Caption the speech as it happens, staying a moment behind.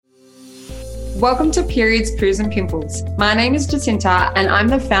Welcome to Periods, Poos and Pimples. My name is Jacinta and I'm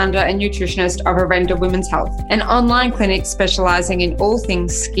the founder and nutritionist of Arenda Women's Health, an online clinic specialising in all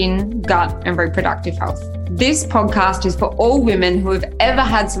things skin, gut and reproductive health. This podcast is for all women who have ever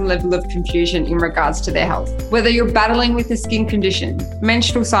had some level of confusion in regards to their health. Whether you're battling with a skin condition,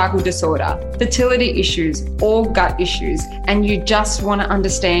 menstrual cycle disorder, fertility issues, or gut issues, and you just want to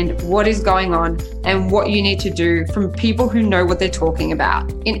understand what is going on and what you need to do from people who know what they're talking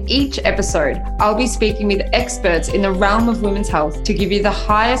about. In each episode, I'll be speaking with experts in the realm of women's health to give you the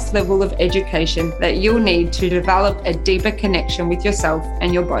highest level of education that you'll need to develop a deeper connection with yourself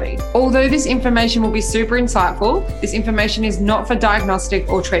and your body. Although this information will be super insightful, this information is not for diagnostic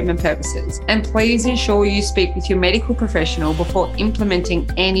or treatment purposes. And please ensure you speak with your medical professional before implementing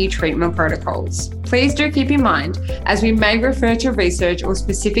any treatment protocols. Please do keep in mind, as we may refer to research or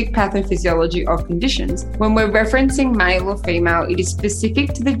specific pathophysiology of conditions, when we're referencing male or female, it is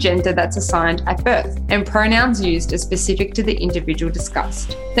specific to the gender that's assigned at birth, and pronouns used are specific to the individual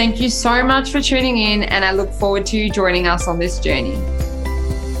discussed. Thank you so much for tuning in, and I look forward to you joining us on this journey.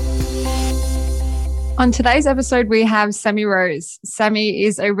 On today's episode, we have Sami Rose. Sami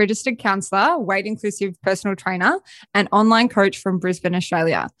is a registered counsellor, weight-inclusive personal trainer, and online coach from Brisbane,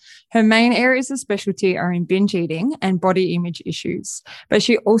 Australia. Her main areas of specialty are in binge eating and body image issues, but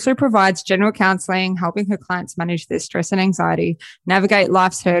she also provides general counselling, helping her clients manage their stress and anxiety, navigate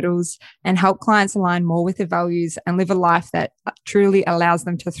life's hurdles, and help clients align more with their values and live a life that truly allows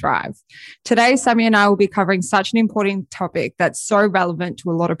them to thrive. Today, Sami and I will be covering such an important topic that's so relevant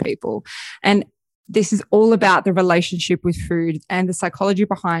to a lot of people. And this is all about the relationship with food and the psychology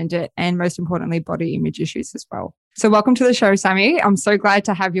behind it, and most importantly, body image issues as well. So welcome to the show, Sami. I'm so glad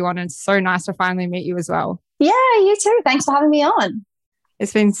to have you on, and it's so nice to finally meet you as well. Yeah, you too. Thanks for having me on.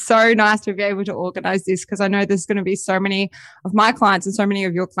 It's been so nice to be able to organize this, because I know there's going to be so many of my clients and so many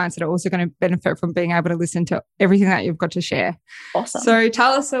of your clients that are also going to benefit from being able to listen to everything that you've got to share. Awesome. So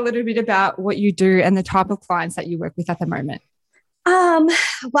tell us a little bit about what you do and the type of clients that you work with at the moment.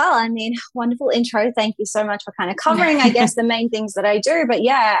 Wonderful intro. Thank you so much for kind of covering, I guess, the main things that I do. But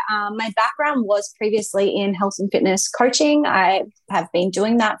yeah, my background was previously in health and fitness coaching. I have been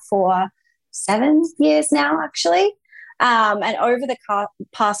doing that for 7 years now, actually. And over the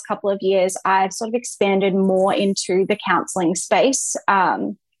past couple of years, I've sort of expanded more into the counseling space.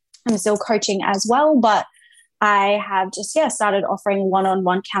 I'm still coaching as well, but I have just, started offering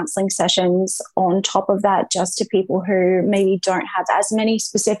one-on-one counseling sessions on top of that, just to people who maybe don't have as many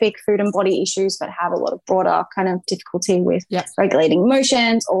specific food and body issues, but have a lot of broader kind of difficulty with regulating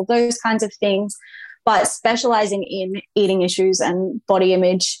emotions, all those kinds of things. But specializing in eating issues and body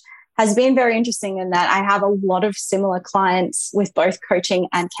image has been very interesting in that I have a lot of similar clients with both coaching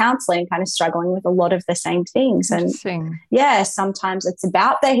and counseling, kind of struggling with a lot of the same things. And sometimes it's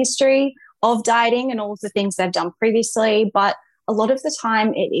about their history of dieting and all of the things they've done previously. But a lot of the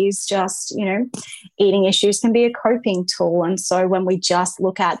time it is just, eating issues can be a coping tool. And so when we just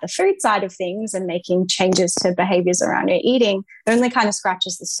look at the food side of things and making changes to behaviors around your eating, it only kind of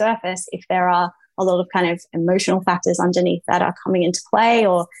scratches the surface if there are a lot of kind of emotional factors underneath that are coming into play,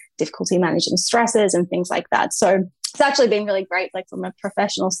 or difficulty managing stresses and things like that. So it's actually been really great, like from a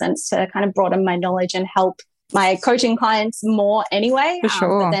professional sense, to kind of broaden my knowledge and help my coaching clients more anyway, For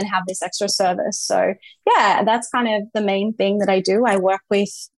sure. But then have this extra service. So yeah, that's kind of the main thing that I do. I work with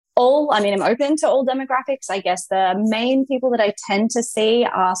I'm open to all demographics. I guess the main people that I tend to see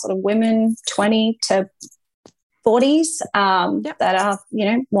are sort of women 20 to 40s that are,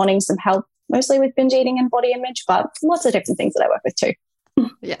 wanting some help, mostly with binge eating and body image, but lots of different things that I work with too.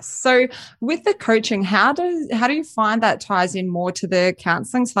 Yes. So with the coaching, how do you find that ties in more to the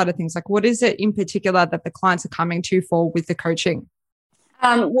counseling side of things? Like, what is it in particular that the clients are coming to for with the coaching?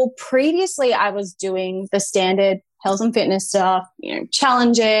 Well, previously I was doing the standard health and fitness stuff,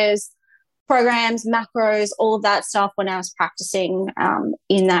 challenges, programs, macros, all of that stuff when I was practicing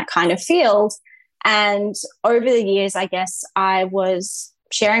in that kind of field. And over the years, I guess I was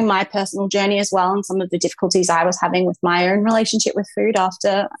sharing my personal journey as well, and some of the difficulties I was having with my own relationship with food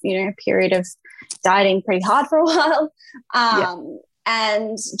after, a period of dieting pretty hard for a while.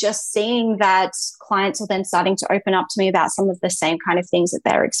 And just seeing that clients are then starting to open up to me about some of the same kind of things that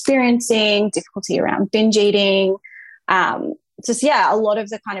they're experiencing, difficulty around binge eating, a lot of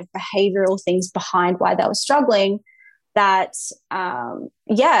the kind of behavioral things behind why they were struggling, that,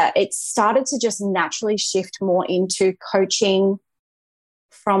 it started to just naturally shift more into coaching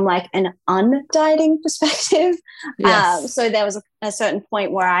from like an undieting perspective. Yes. So there was a certain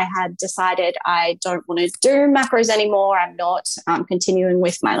point where I had decided I don't want to do macros anymore. I'm not continuing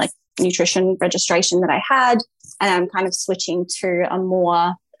with my like nutrition registration that I had, and I'm kind of switching to a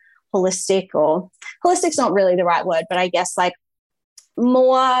more holistic, or holistic's not really the right word, but I guess like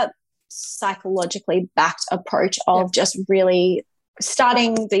more psychologically backed approach of just really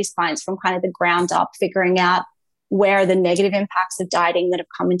starting these clients from kind of the ground up, figuring out where are the negative impacts of dieting that have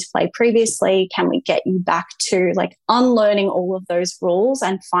come into play previously? Can we get you back to like unlearning all of those rules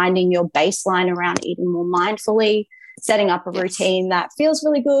and finding your baseline around eating more mindfully, setting up a routine that feels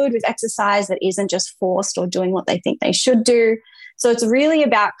really good with exercise that isn't just forced or doing what they think they should do. So it's really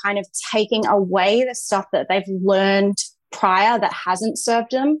about kind of taking away the stuff that they've learned prior that hasn't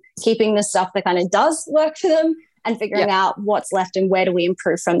served them, keeping the stuff that kind of does work for them, and figuring out what's left and where do we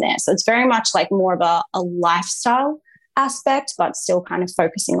improve from there. So it's very much like more of a lifestyle aspect, but still kind of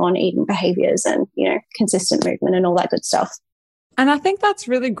focusing on eating behaviors and, you know, consistent movement and all that good stuff. And I think that's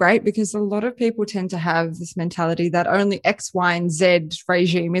really great because a lot of people tend to have this mentality that only X, Y, and Z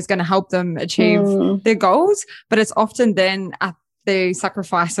regime is going to help them achieve their goals, but it's often then at the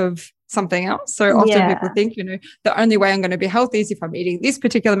sacrifice of something else. So often people think, you know, the only way I'm going to be healthy is if I'm eating this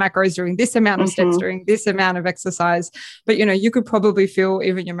particular macros, doing this amount of steps, doing this amount of exercise. But, you know, you could probably feel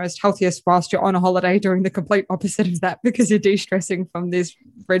even your most healthiest whilst you're on a holiday doing the complete opposite of that because you're de-stressing from this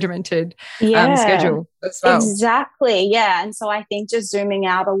regimented schedule as well. Exactly. Yeah. And so I think just zooming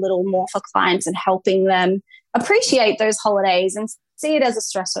out a little more for clients and helping them appreciate those holidays and see it as a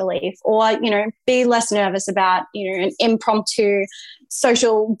stress relief, or, you know, be less nervous about, you know, an impromptu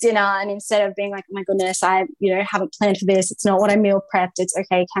social dinner. And instead of being like, oh my goodness, I, you know, haven't planned for this, it's not what I meal prepped. It's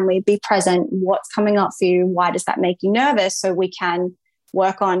okay. Can we be present? What's coming up for you? Why does that make you nervous? So we can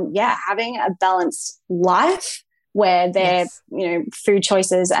work on, having a balanced life where their, you know, food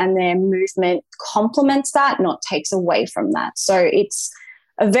choices and their movement complements that, not takes away from that. So it's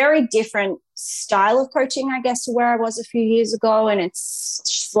a very different style of coaching, I guess, to where I was a few years ago. And it's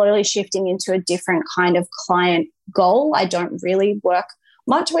slowly shifting into a different kind of client goal. I don't really work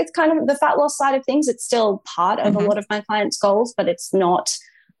much with kind of the fat loss side of things. It's still part of a lot of my clients' goals, but it's not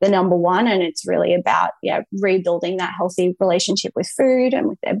the number one. And it's really about, rebuilding that healthy relationship with food and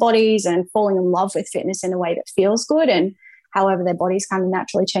with their bodies and falling in love with fitness in a way that feels good. And however their bodies kind of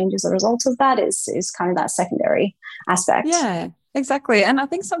naturally change as a result of that is kind of that secondary aspect. Yeah. Exactly. And I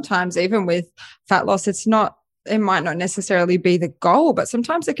think sometimes even with fat loss, it might not necessarily be the goal, but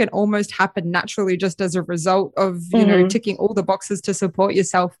sometimes it can almost happen naturally just as a result of, you know, ticking all the boxes to support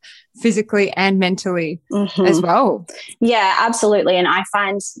yourself physically and mentally as well. Yeah, absolutely. And I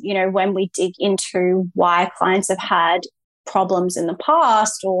find, you know, when we dig into why clients have had problems in the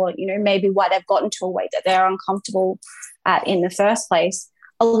past, or, you know, maybe why they've gotten to a weight that they're uncomfortable at in the first place,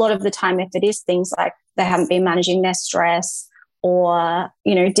 a lot of the time, if it is things like they haven't been managing their stress, or,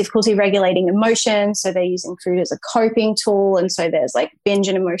 you know, difficulty regulating emotions. So they're using food as a coping tool. And so there's like binge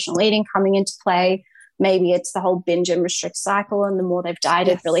and emotional eating coming into play. Maybe it's the whole binge and restrict cycle. And the more they've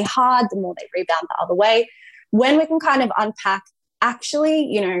dieted really hard, the more they rebound the other way. When we can kind of unpack, actually,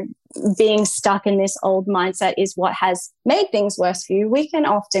 you know, being stuck in this old mindset is what has made things worse for you, we can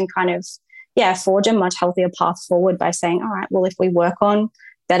often kind of, forge a much healthier path forward by saying, all right, well, if we work on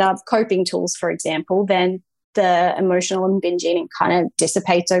better coping tools, for example, then the emotional and binge eating kind of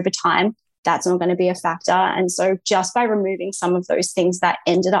dissipates over time. That's not going to be a factor. And so just by removing some of those things that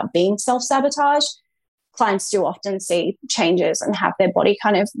ended up being self-sabotage, clients do often see changes and have their body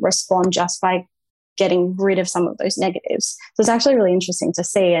kind of respond just by getting rid of some of those negatives. So it's actually really interesting to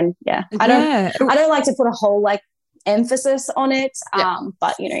see. And I don't like to put a whole like emphasis on it.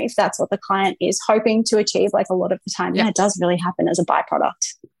 But you know, if that's what the client is hoping to achieve, like a lot of the time, it does really happen as a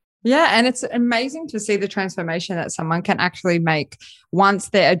byproduct. Yeah. And it's amazing to see the transformation that someone can actually make once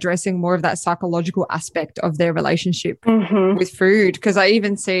they're addressing more of that psychological aspect of their relationship with food. Because I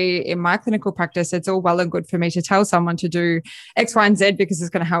even see in my clinical practice, it's all well and good for me to tell someone to do X, Y, and Z because it's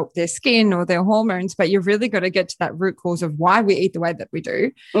going to help their skin or their hormones. But you've really got to get to that root cause of why we eat the way that we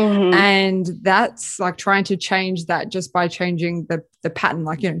do. And that's like trying to change that just by changing the pattern,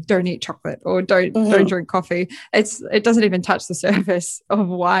 like, you know, don't eat chocolate or don't drink coffee. It doesn't even touch the surface of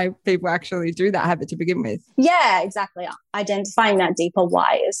why people actually do that habit to begin with. Yeah, exactly. Identifying that deeper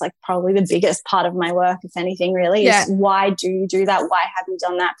why is like probably the biggest part of my work, if anything, really, is why do you do that? Why have you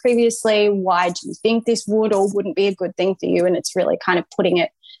done that previously? Why do you think this would or wouldn't be a good thing for you? And it's really kind of putting it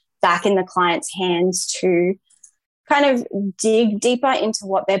back in the client's hands to kind of dig deeper into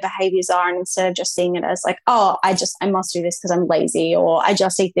what their behaviors are, and instead of just seeing it as like, oh, I must do this because I'm lazy, or I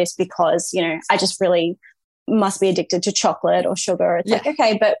just eat this because, you know, I just really must be addicted to chocolate or sugar. It's like,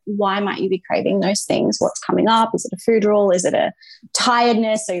 okay, but why might you be craving those things? What's coming up? Is it a food rule? Is it a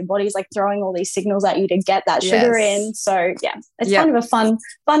tiredness? So your body's like throwing all these signals at you to get that sugar in. So it's kind of a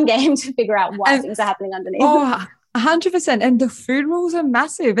fun game to figure out why things are happening underneath. 100%. And the food rules are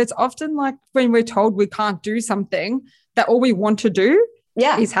massive. It's often like when we're told we can't do something, that all we want to do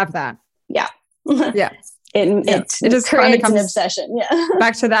is have that. Yeah. Yeah. It just creates an obsession. Yeah.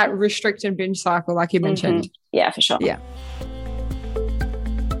 Back to that restrict and binge cycle, like you mentioned. Yeah, for sure. Yeah.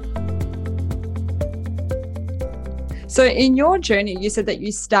 So in your journey, you said that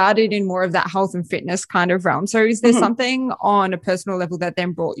you started in more of that health and fitness kind of realm. So is there something on a personal level that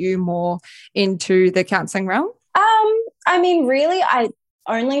then brought you more into the counseling realm? I mean, really, I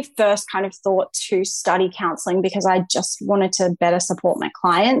only first kind of thought to study counseling because I just wanted to better support my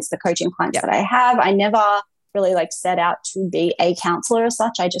clients, the coaching clients that I have. I never really like set out to be a counselor as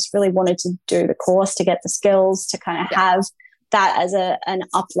such. I just really wanted to do the course to get the skills to kind of have that as an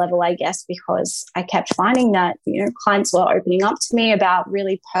up level, I guess, because I kept finding that, you know, clients were opening up to me about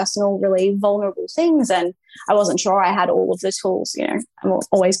really personal, really vulnerable things. And I wasn't sure I had all of the tools. You know, I'm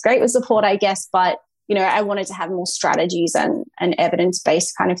always great with support, I guess, but you know, I wanted to have more strategies and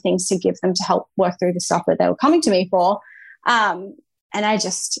evidence-based kind of things to give them to help work through the stuff that they were coming to me for. And I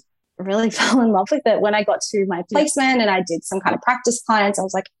just really fell in love with it when I got to my placement and I did some kind of practice clients. I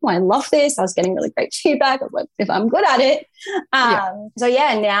was like, oh, I love this. I was getting really great feedback if I'm good at it. So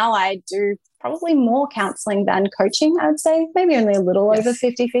now I do probably more counseling than coaching, I would say, maybe only a little over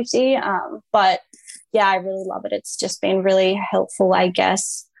 50-50. But yeah, I really love it. It's just been really helpful, I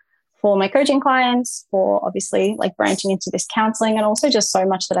guess, for my coaching clients, for obviously like branching into this counseling, and also just so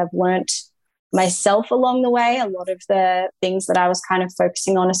much that I've learnt myself along the way. A lot of the things that I was kind of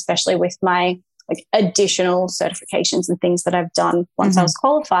focusing on, especially with my like additional certifications and things that I've done once I was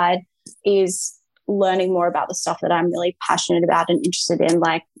qualified, is learning more about the stuff that I'm really passionate about and interested in,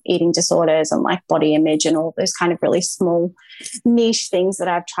 like eating disorders and like body image and all those kind of really small niche things that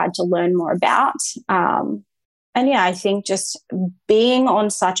I've tried to learn more about. And yeah, I think just being on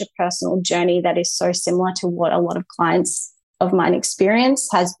such a personal journey that is so similar to what a lot of clients of mine experience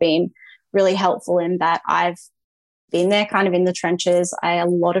has been really helpful in that I've been there kind of in the trenches. A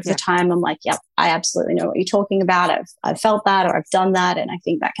lot of the time I'm like, yep, I absolutely know what you're talking about. I've felt that or I've done that. And I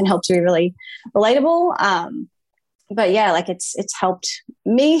think that can help to be really relatable. But yeah, like it's helped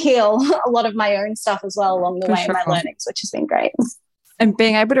me heal a lot of my own stuff as well along the way in my learnings, which has been great. And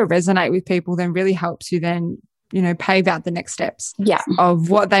being able to resonate with people then really helps you then, you know, pave out the next steps of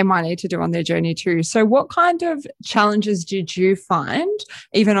what they might need to do on their journey too. So what kind of challenges did you find,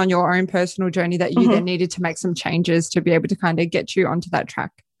 even on your own personal journey, that you then needed to make some changes to be able to kind of get you onto that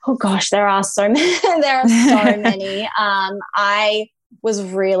track? Oh gosh, there are so many. Many. I was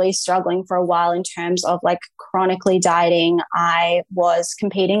really struggling for a while in terms of like chronically dieting. I was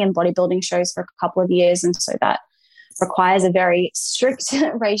competing in bodybuilding shows for a couple of years, and so that requires a very strict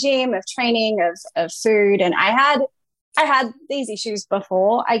regime of training, of food. And I had these issues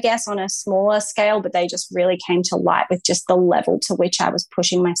before, I guess, on a smaller scale, but they just really came to light with just the level to which I was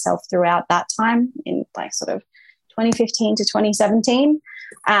pushing myself throughout that time in like sort of 2015 to 2017.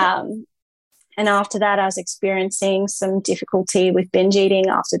 And after that, I was experiencing some difficulty with binge eating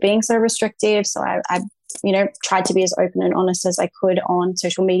after being so restrictive. So I you know, tried to be as open and honest as I could on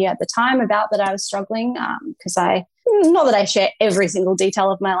social media at the time about that I was struggling, because not that I share every single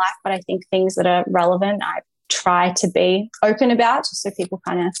detail of my life, but I think things that are relevant, I try to be open about just so people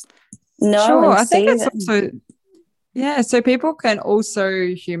kind of know and see. I think that's also, so people can also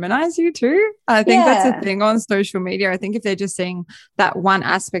humanize you too. I think that's the thing on social media. I think if they're just seeing that one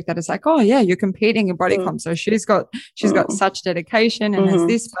aspect that is like, oh yeah, you're competing in body comp, so she's got such dedication and has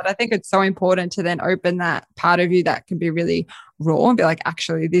this, but I think it's so important to then open that part of you that can be really raw and be like,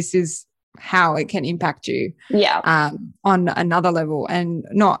 actually, this is how it can impact you on another level. And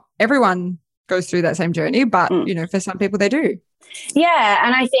not everyone goes through that same journey, but you know, for some people they do. Yeah.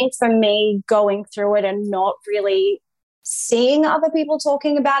 And I think for me, going through it and not really seeing other people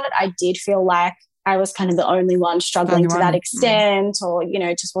talking about it, I did feel like I was kind of the only one struggling to that extent, or, you know,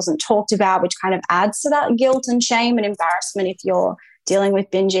 it just wasn't talked about, which kind of adds to that guilt and shame and embarrassment if you're dealing with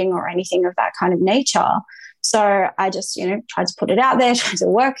binging or anything of that kind of nature. So I just, you know, tried to put it out there, tried to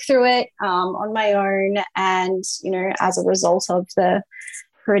work through it on my own. And, you know, as a result of the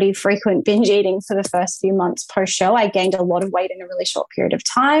pretty frequent binge eating for the first few months post-show, I gained a lot of weight in a really short period of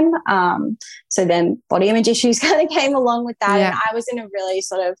time. So then body image issues kind of came along with that. And I was in a really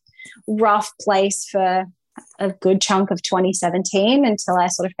sort of rough place for a good chunk of 2017 until I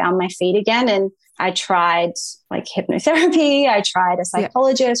sort of found my feet again. And I tried like hypnotherapy. I tried a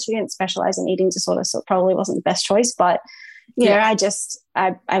psychologist who didn't specialize in eating disorders, so it probably wasn't the best choice. But, you know,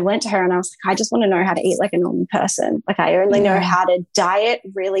 I went to her and I was like, I just want to know how to eat like a normal person. Like I only know how to diet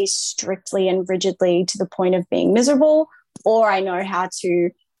really strictly and rigidly to the point of being miserable, or I know how to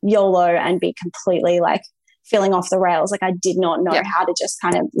YOLO and be completely like feeling off the rails. Like I did not know how to just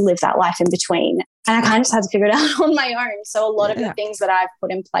kind of live that life in between. And I kind of just had to figure it out on my own. So a lot of the things that I've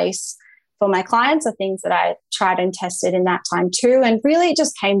put in place for my clients are things that I tried and tested in that time too. And really it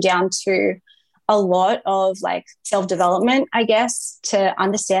just came down to a lot of like self-development, I guess, to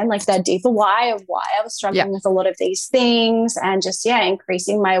understand like that deeper why of why I was struggling with a lot of these things, and just,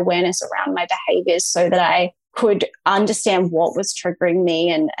 increasing my awareness around my behaviors so that I could understand what was triggering me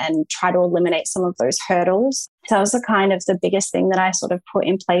and try to eliminate some of those hurdles. So that was the biggest thing that I sort of put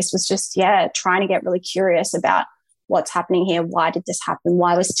in place, was just, trying to get really curious about what's happening here. Why did this happen?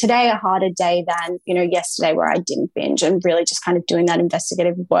 Why was today a harder day than, yesterday where I didn't binge? And really just kind of doing that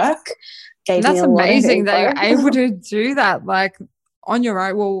investigative work. That's amazing that you're able to do that, like on your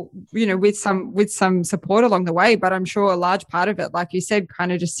own. Well, with some support along the way, but I'm sure a large part of it, like you said,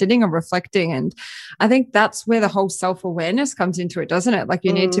 kind of just sitting and reflecting. And I think that's where the whole self-awareness comes into it, doesn't it? Like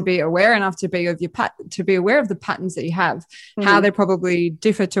you need to be aware enough to be aware of the patterns that you have, how they probably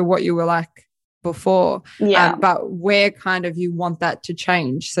differ to what you were like before, but where kind of you want that to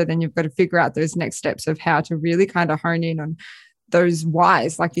change. So then you've got to figure out those next steps of how to really kind of hone in on those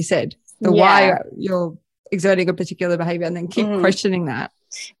whys, like you said, the why you're exerting a particular behavior, and then keep questioning that.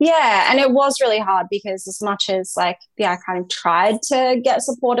 Yeah. And it was really hard because as much as I kind of tried to get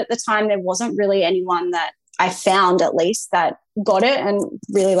support at the time, there wasn't really anyone that I found, at least, that got it and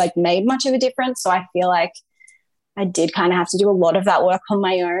really made much of a difference. So I feel like I did kind of have to do a lot of that work on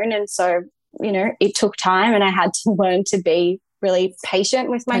my own. And so, it took time, and I had to learn to be really patient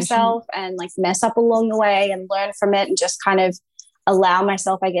with myself and mess up along the way and learn from it, and just kind of allow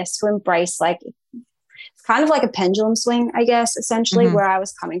myself, I guess, to embrace it's kind of like a pendulum swing, I guess, essentially, where I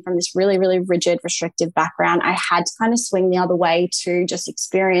was coming from this really, really rigid, restrictive background. I had to kind of swing the other way to just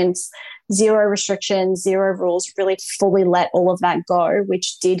experience zero restrictions, zero rules, really fully let all of that go,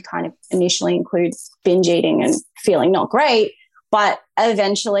 which did kind of initially include binge eating and feeling not great. But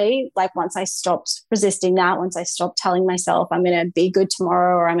eventually, once I stopped resisting that, once I stopped telling myself I'm going to be good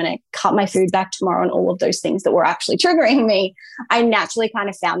tomorrow, or I'm going to cut my food back tomorrow, and all of those things that were actually triggering me, I naturally kind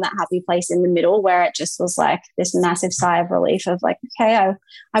of found that happy place in the middle, where it just was this massive sigh of relief of okay,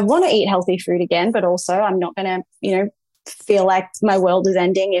 I want to eat healthy food again, but also I'm not going to, feel like my world is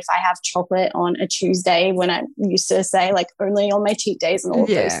ending if I have chocolate on a Tuesday, when I used to say only on my cheat days and all of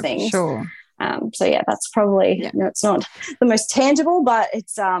those things. Sure. So that's probably, it's not the most tangible, but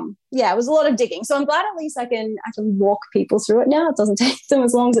it's, it was a lot of digging. So I'm glad at least I can walk people through it now. It doesn't take them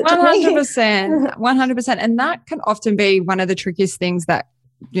as long as it took me. 100%. And that can often be one of the trickiest things that,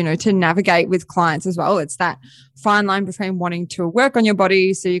 to navigate with clients as well. It's that fine line between wanting to work on your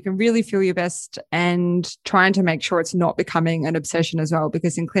body so you can really feel your best, and trying to make sure it's not becoming an obsession as well.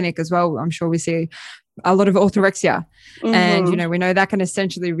 Because in clinic as well, I'm sure we see a lot of orthorexia, and we know that can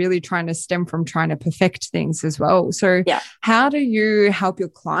essentially really trying to stem from trying to perfect things as well. So how do you help your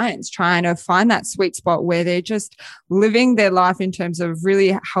clients trying to find that sweet spot where they're just living their life in terms of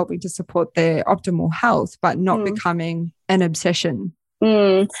really helping to support their optimal health, but not becoming an obsession?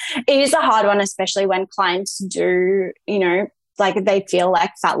 It is a hard one, especially when clients do, they feel like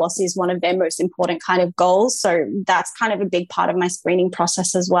fat loss is one of their most important kind of goals. So that's kind of a big part of my screening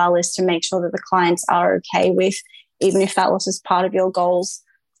process as well, is to make sure that the clients are okay with, even if fat loss is part of your goals,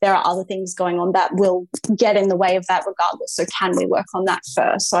 there are other things going on that will get in the way of that regardless. So can we work on that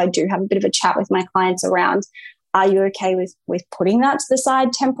first? So I do have a bit of a chat with my clients around, are you okay with putting that to the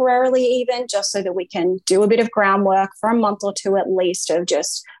side temporarily, even just so that we can do a bit of groundwork for a month or two at least, of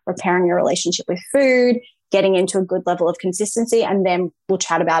just repairing your relationship with food, getting into a good level of consistency, and then we'll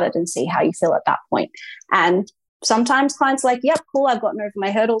chat about it and see how you feel at that point. And sometimes clients are yep, cool, I've gotten over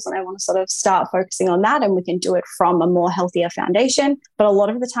my hurdles and I want to sort of start focusing on that, and we can do it from a more healthier foundation. But a lot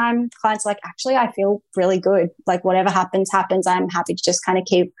of the time clients are actually, I feel really good. Whatever happens. I'm happy to just kind of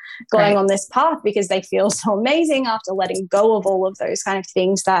keep going on this path, because they feel so amazing after letting go of all of those kind of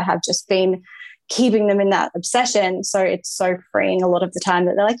things that have just been keeping them in that obsession. So it's so freeing a lot of the time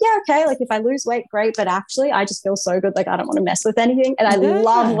that they're okay, if I lose weight, great, but actually I just feel so good, I don't want to mess with anything. And I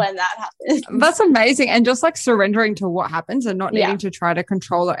love when that happens. That's amazing. And just surrendering to what happens and not needing to try to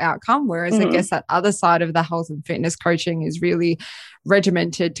control the outcome. Whereas I guess that other side of the health and fitness coaching is really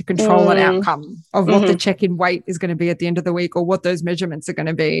regimented to control an outcome of what the check-in weight is going to be at the end of the week, or what those measurements are going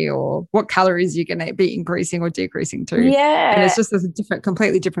to be, or what calories you're going to be increasing or decreasing to. Yeah. And it's just a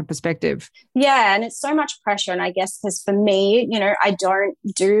completely different perspective. Yeah. And it's so much pressure. And I guess because for me, I don't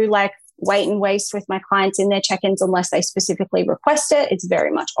do weight and waste with my clients in their check-ins unless they specifically request it. It's very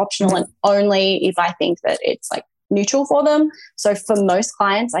much optional and only if I think that it's neutral for them. So for most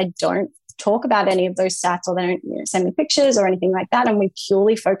clients, I don't talk about any of those stats, or they don't send me pictures or anything like that. And we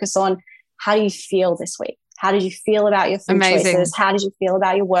purely focus on, how do you feel this week? How did you feel about your food choices? How did you feel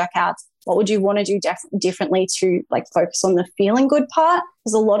about your workouts? What would you want to do differently to like focus on the feeling good part?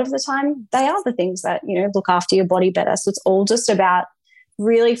 Because a lot of the time they are the things that, you know, look after your body better. So it's all just about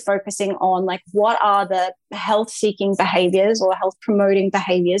really focusing on like what are the health seeking behaviors or health promoting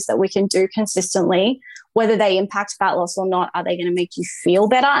behaviors that we can do consistently, whether they impact fat loss or not. Are they going to make you feel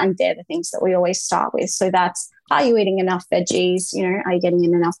better? And they're the things that we always start with. So that's, are you eating enough veggies? You know, are you getting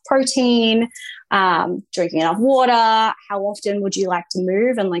in enough protein? Drinking enough water? How often would you like to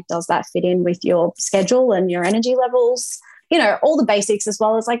move? And like, does that fit in with your schedule and your energy levels? You know, all the basics, as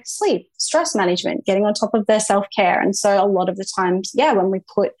well as like sleep, stress management, getting on top of their self-care. And so a lot of the times, yeah, when we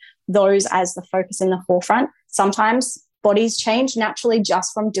put those as the focus in the forefront, sometimes bodies change naturally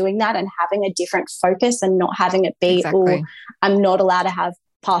just from doing that and having a different focus and not having it be, oh, I'm not allowed to have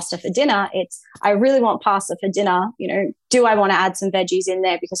pasta for dinner. It's, I really want pasta for dinner. You know, do I want to add some veggies in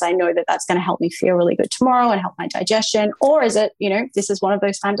there because I know that that's going to help me feel really good tomorrow and help my digestion? Or is it, you know, this is one of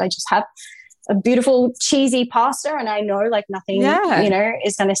those times I just have a beautiful cheesy pasta and I know like nothing, you know,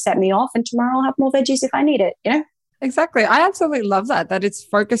 is going to set me off, and tomorrow I'll have more veggies if I need it, you know? Exactly. I absolutely love that it's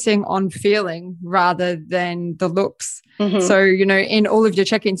focusing on feeling rather than the looks. So, you know, in all of your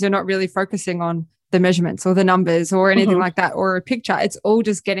check-ins, you're not really focusing on the measurements or the numbers or anything like that, or a picture. It's all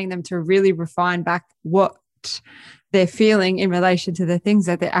just getting them to really refine back what they're feeling in relation to the things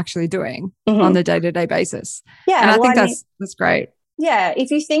that they're actually doing on the day-to-day basis. Yeah. And I think that's great. Yeah, if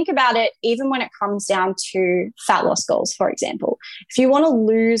you think about it, even when it comes down to fat loss goals, for example, if you want to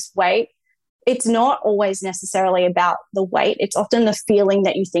lose weight, it's not always necessarily about the weight. It's often the feeling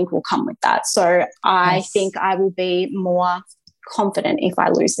that you think will come with that. So I think I will be more confident if I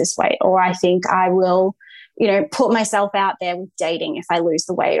lose this weight, or I think I will, you know, put myself out there with dating if I lose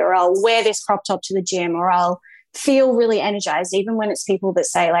the weight, or I'll wear this crop top to the gym, or I'll feel really energized, even when it's people that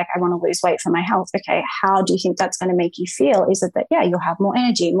say like, I want to lose weight for my health. Okay, how do you think that's going to make you feel? Is it that, yeah, you'll have more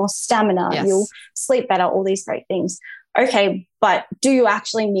energy, more stamina, you'll sleep better, all these great things. Okay, but do you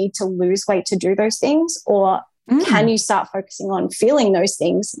actually need to lose weight to do those things? Or can you start focusing on feeling those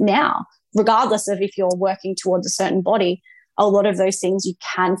things now, regardless of if you're working towards a certain body? A lot of those things you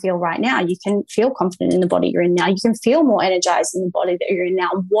can feel right now. You can feel confident in the body you're in now. You can feel more energized in the body that you're in now.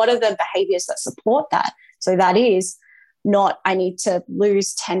 What are the behaviors that support that? So that is not, I need to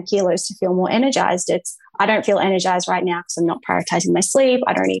lose 10 kilos to feel more energized. It's, I don't feel energized right now because I'm not prioritizing my sleep.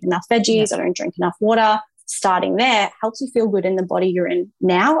 I don't eat enough veggies. I don't drink enough water. Starting there helps you feel good in the body you're in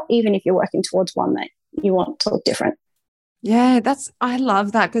now, even if you're working towards one that you want to look different. Yeah, I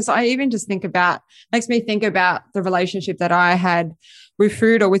love that, because I even just makes me think about the relationship that I had with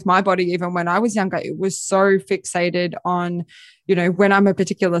food or with my body. Even when I was younger, it was so fixated on, you know, when I'm a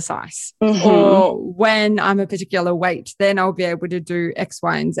particular size or when I'm a particular weight, then I'll be able to do X,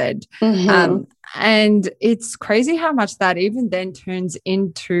 Y, and Z. And it's crazy how much that even then turns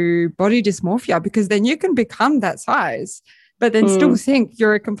into body dysmorphia, because then you can become that size, but then still think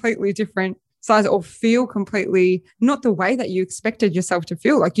you're a completely different size or feel completely not the way that you expected yourself to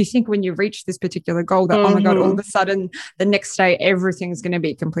feel. Like you think when you reach this particular goal that, oh my God, all of a sudden the next day everything's going to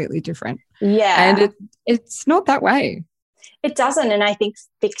be completely different. Yeah. And it's not that way. It doesn't. And I think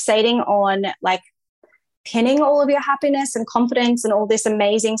fixating on like pinning all of your happiness and confidence and all this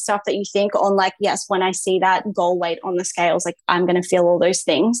amazing stuff that you think on, like, yes, when I see that goal weight on the scales, like I'm going to feel all those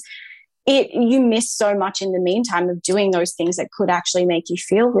things. You miss so much in the meantime of doing those things that could actually make you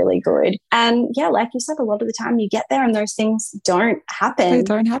feel really good. And yeah, like you said, a lot of the time you get there and those things don't happen. They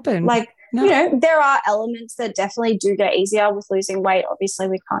don't happen. Like, you know, there are elements that definitely do get easier with losing weight. Obviously,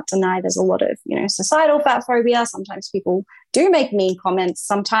 we can't deny there's a lot of, you know, societal fat phobia. Sometimes people do make mean comments.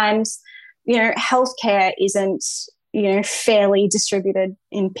 Sometimes, you know, healthcare isn't, you know, fairly distributed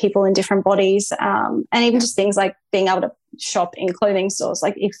in people in different bodies. And even just things like being able to shop in clothing stores.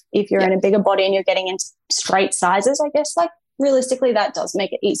 Like if you're in a bigger body and you're getting into straight sizes, I guess, like realistically that does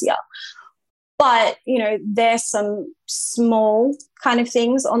make it easier. But, you know, there's some small kind of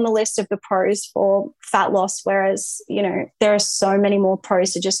things on the list of the pros for fat loss, whereas, you know, there are so many more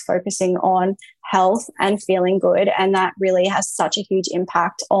pros to just focusing on health and feeling good. And that really has such a huge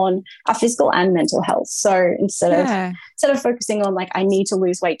impact on our physical and mental health. So instead of focusing on like, I need to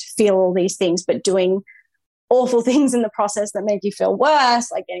lose weight to feel all these things, but doing awful things in the process that make you feel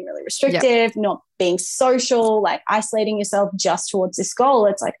worse, like getting really restrictive, not being social, like isolating yourself just towards this goal.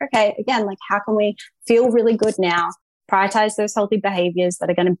 It's like, okay, again, like how can we feel really good now, prioritize those healthy behaviors that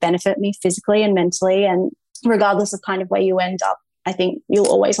are going to benefit me physically and mentally, and regardless of kind of where you end up, I think you'll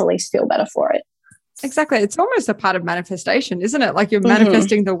always at least feel better for it. Exactly. It's almost a part of manifestation, isn't it? Like you're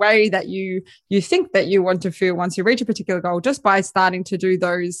manifesting the way that you think that you want to feel once you reach a particular goal, just by starting to do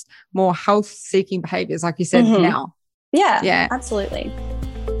those more health-seeking behaviors, like you said now. Yeah, absolutely.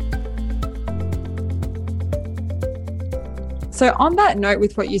 So on that note,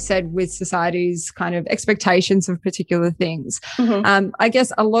 with what you said with society's kind of expectations of particular things, I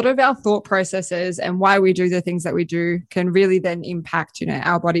guess a lot of our thought processes and why we do the things that we do can really then impact,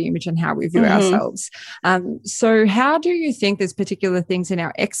 our body image and how we view ourselves. So how do you think there's particular things in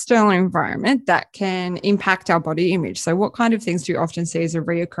our external environment that can impact our body image? So what kind of things do you often see as a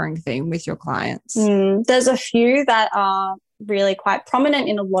reoccurring theme with your clients? There's a few that are really quite prominent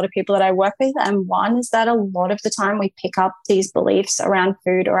in a lot of people that I work with. And one is that a lot of the time we pick up these beliefs around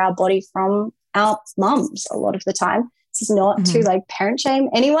food or our body from our mums a lot of the time. This is not to like parent shame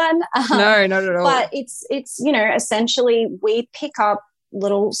anyone. No, not at all. But it's essentially we pick up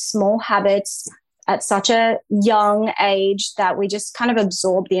little small habits at such a young age that we just kind of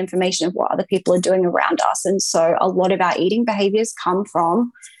absorb the information of what other people are doing around us. And so a lot of our eating behaviors come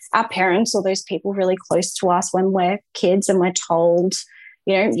from our parents or those people really close to us when we're kids and we're told,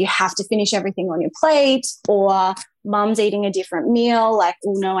 you have to finish everything on your plate, or mum's eating a different meal, like,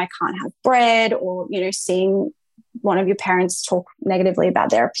 oh no, I can't have bread, or, seeing one of your parents talk negatively about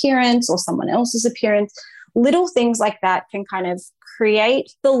their appearance or someone else's appearance. Little things like that can kind of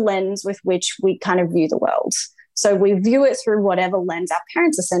create the lens with which we kind of view the world. So we view it through whatever lens our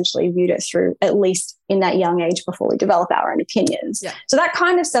parents essentially viewed it through, at least in that young age before we develop our own opinions. Yeah. So that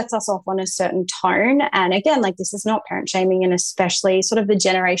kind of sets us off on a certain tone. And again, like this is not parent shaming, and especially sort of the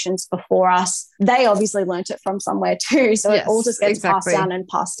generations before us, they obviously learnt it from somewhere too. So it all just gets passed down and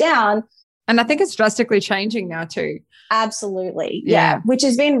passed down. And I think it's drastically changing now too. Absolutely. Yeah. Which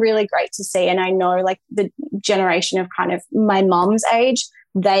has been really great to see. And I know like the generation of kind of my mum's age,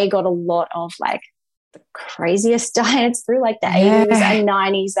 they got a lot of like the craziest diets through like the 80s and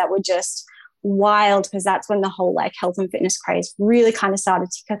 90s that were just wild, because that's when the whole like health and fitness craze really kind of started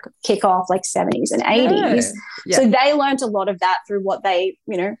to kick off, like 70s and 80s. Yeah. So they learned a lot of that through what they,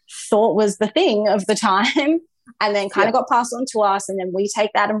 thought was the thing of the time, and then kind of got passed on to us, and then we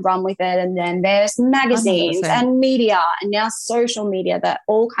take that and run with it. And then there's magazines 100%. And media and now social media that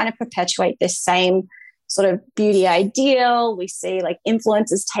all kind of perpetuate this same sort of beauty ideal. We see like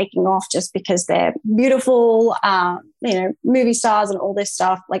influencers taking off just because they're beautiful, movie stars and all this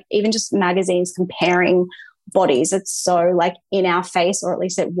stuff, like even just magazines comparing bodies. It's so like in our face, or at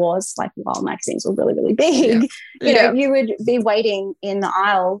least it was like while magazines were really, really big. You would be waiting in the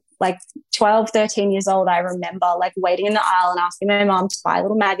aisle, like 12, 13 years old. I remember like waiting in the aisle and asking my mom to buy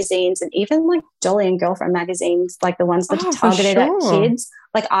little magazines, and even like Dolly and Girlfriend magazines, like the ones that are targeted at kids.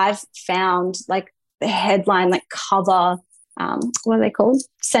 Like I've found like the headline, like cover, what are they called?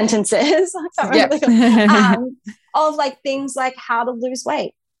 Sentences. I can't remember of like things like how to lose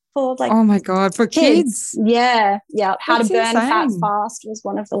weight for like, oh my God, for kids. Yeah. How to burn fat fast was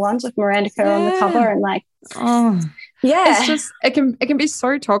one of the ones with Miranda Kerr on the cover, and like, it's just it can be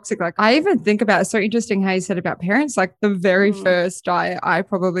so toxic. Like I even think about, it's so interesting how you said about parents. Like the very first diet I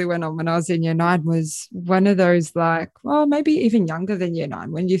probably went on when I was in year 9 was one of those, like, well, maybe even younger than year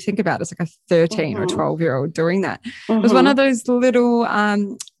 9. When you think about it, it's like a 13 or 12-year-old doing that. It was one of those little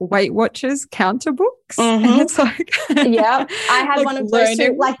Weight Watchers counter books. And it's like, I had like one of those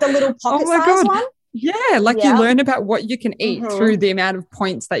too, like the little pocket size one. Yeah, like you learn about what you can eat through the amount of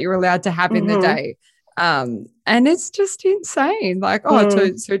points that you're allowed to have in the day. And it's just insane. Like,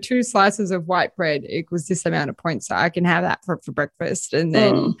 so 2 slices of white bread equals this amount of points. So I can have that for breakfast. And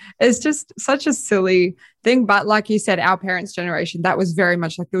then it's just such a silly thing. But like you said, our parents' generation, that was very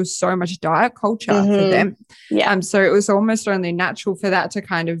much like there was so much diet culture for them. Yeah. So it was almost only natural for that to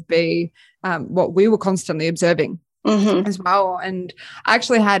kind of be what we were constantly observing as well. And I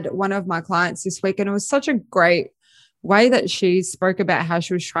actually had one of my clients this week, and it was such a great way that she spoke about how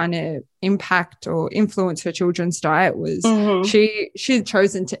she was trying to impact or influence her children's diet was she had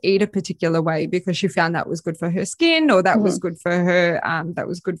chosen to eat a particular way because she found that was good for her skin, or that was good for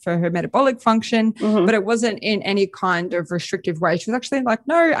her metabolic function, but it wasn't in any kind of restrictive way. She was actually like,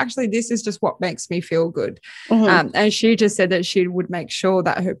 no, actually this is just what makes me feel good. And she just said that she would make sure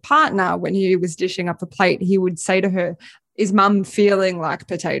that her partner, when he was dishing up a plate, he would say to her, is mum feeling like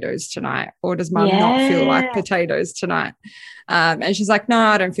potatoes tonight, or does mum not feel like potatoes tonight? And she's like, no,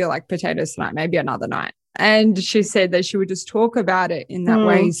 I don't feel like potatoes tonight, maybe another night. And she said that she would just talk about it in that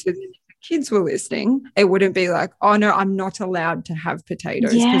way, so that if the kids were listening, it wouldn't be like, oh no, I'm not allowed to have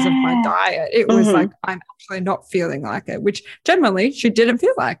potatoes because of my diet. It was like, I'm actually not feeling like it, which generally she didn't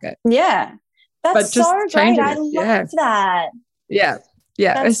feel like it. Yeah. That's so great. I love that. Yeah.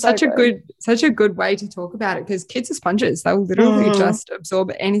 Yeah, That's it's so such a good way to talk about it, because kids are sponges. They'll literally just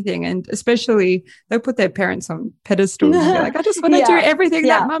absorb anything, and especially they'll put their parents on pedestals and be like, I just want to do everything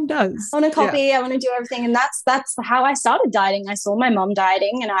that mum does. I want to copy. I want to do everything. And that's how I started dieting. I saw my mum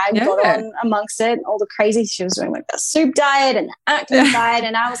dieting and I got on amongst it, and all the crazy, she was doing like the soup diet and the Atkins diet.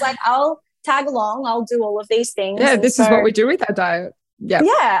 And I was like, I'll tag along. I'll do all of these things. Yeah, this is what we do with our diet. Yeah.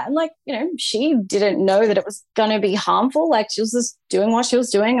 Yeah. And like, she didn't know that it was going to be harmful. Like, she was just doing what she was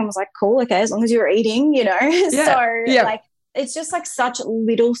doing and was like, cool, okay, as long as you're eating, like, it's just like such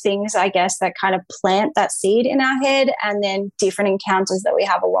little things, I guess, that kind of plant that seed in our head, and then different encounters that we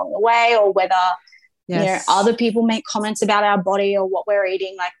have along the way, or whether, other people make comments about our body or what we're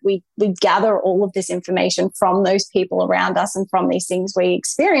eating. Like we gather all of this information from those people around us and from these things we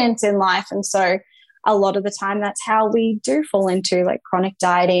experience in life. And so a lot of the time that's how we do fall into like chronic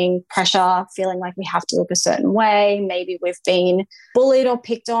dieting, pressure, feeling like we have to look a certain way. Maybe we've been bullied or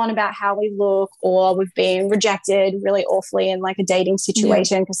picked on about how we look, or we've been rejected really awfully in like a dating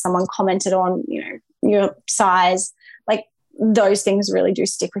situation because someone commented on, your size. Like those things really do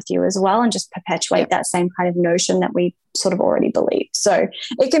stick with you as well, and just perpetuate that same kind of notion that we sort of already believe. So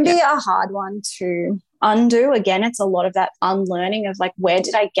it can be a hard one to undo. Again, it's a lot of that unlearning of like, where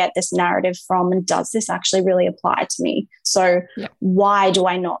did I get this narrative from, and does this actually really apply to me? So why do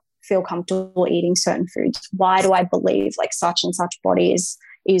I not feel comfortable eating certain foods? Why do I believe like such and such body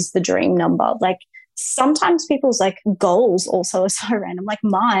is the dream number? Like sometimes people's like goals also are so random. Like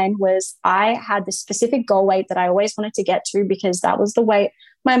mine was, I had this specific goal weight that I always wanted to get to because that was the weight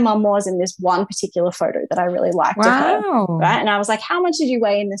my mum was in this one particular photo that I really liked of her. Right. And I was like, how much did you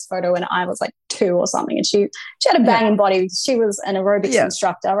weigh in this photo? And I was like 2 or something. And she had a banging body. She was an aerobics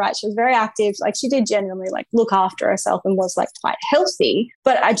instructor, right? She was very active. Like she did genuinely like look after herself and was like quite healthy.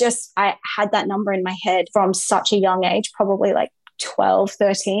 But I had that number in my head from such a young age, probably like 12,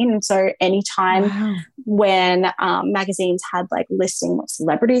 13. And so anytime when magazines had like listing what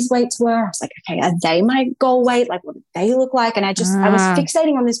celebrities' weights were, I was like, okay, are they my goal weight? Like, what do they look like? And I was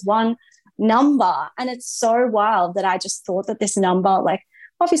fixating on this one number. And it's so wild that I just thought that this number, like,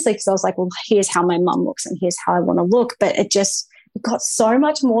 obviously, because I was like, well, here's how my mum looks and here's how I want to look. But it got so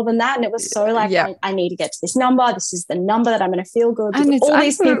much more than that. And it was so like, I need to get to this number. This is the number that I'm going to feel good. And it's all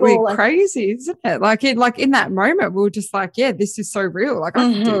absolutely crazy, isn't it? Like in that moment, we were just like, yeah, this is so real. Like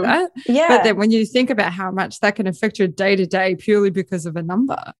I can do that. Yeah. But then when you think about how much that can affect your day to day purely because of a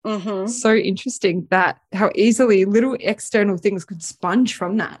number, so interesting that how easily little external things could sponge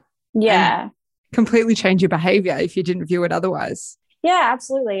from that. Yeah. And completely change your behavior if you didn't view it otherwise. Yeah,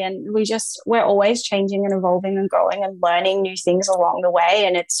 absolutely. And we're always changing and evolving and growing and learning new things along the way.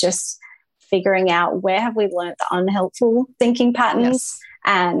 And it's just figuring out, where have we learned the unhelpful thinking patterns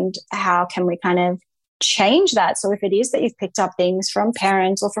and how can we kind of change that? So if it is that you've picked up things from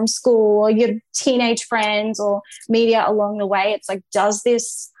parents or from school or your teenage friends or media along the way, it's like, does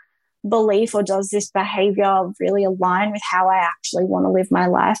this belief or does this behavior really align with how I actually want to live my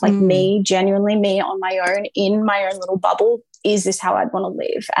life? Like genuinely me on my own, in my own little bubble, is this how I'd want to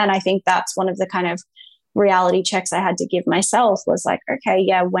live? And I think that's one of the kind of reality checks I had to give myself, was like, okay,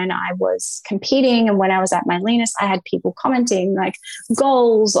 yeah, when I was competing and when I was at my leanest, I had people commenting like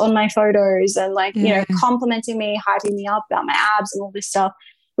goals on my photos and like, complimenting me, hyping me up about my abs and all this stuff,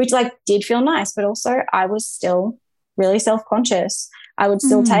 which like did feel nice. But also I was still really self-conscious. I would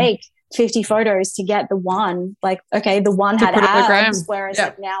still take 50 photos to get the one, like, okay, the one had abs, whereas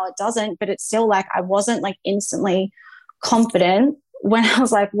like now it doesn't, but it's still like, I wasn't like instantly confident when I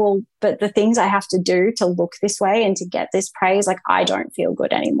was like, well, but the things I have to do to look this way and to get this praise, like I don't feel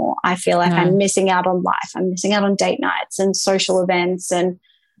good anymore. I feel like I'm missing out on life. I'm missing out on date nights and social events and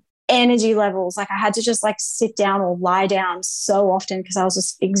energy levels. Like I had to just like sit down or lie down so often because I was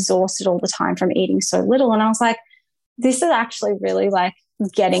just exhausted all the time from eating so little. And I was like, this is actually really like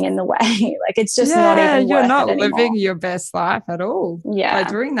getting in the way. Like it's just not even you're worth not it anymore. living your best life at all by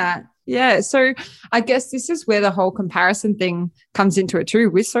doing that. Yeah. So I guess this is where the whole comparison thing comes into it too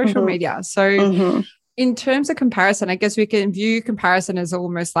with social media. So in terms of comparison, I guess we can view comparison as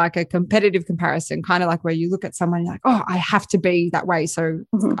almost like a competitive comparison, kind of like where you look at someone, you're like, oh, I have to be that way. So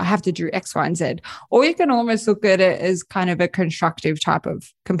I have to do X, Y, and Z. Or you can almost look at it as kind of a constructive type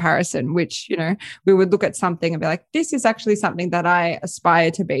of comparison, which, we would look at something and be like, this is actually something that I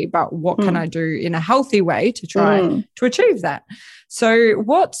aspire to be, but what can I do in a healthy way to try to achieve that? So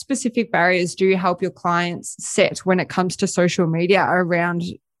what specific barriers do you help your clients set when it comes to social media around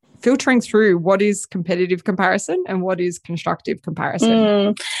filtering through what is competitive comparison and what is constructive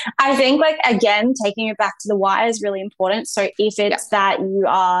comparison? I think like, again, taking it back to the why is really important. So if it's that you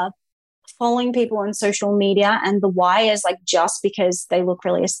are following people on social media and the why is like just because they look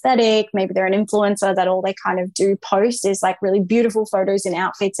really aesthetic, maybe they're an influencer that all they kind of do post is like really beautiful photos and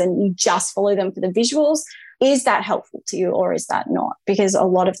outfits and you just follow them for the visuals. Is that helpful to you or is that not? Because a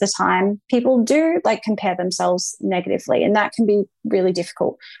lot of the time people do like compare themselves negatively and that can be really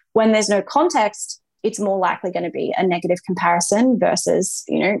difficult. When there's no context, it's more likely going to be a negative comparison versus,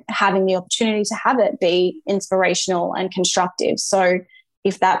 you know, having the opportunity to have it be inspirational and constructive. So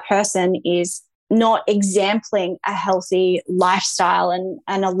if that person is not exempling a healthy lifestyle and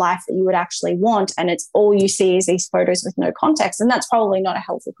a life that you would actually want, and it's all you see is these photos with no context, then that's probably not a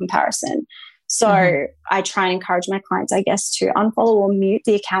helpful comparison. So I try and encourage my clients, I guess, to unfollow or mute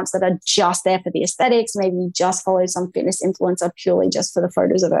the accounts that are just there for the aesthetics. Maybe you just follow some fitness influencer purely just for the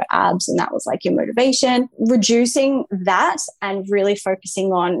photos of her abs and that was like your motivation. Reducing that and really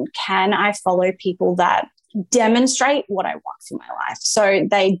focusing on, can I follow people that demonstrate what I want for my life? So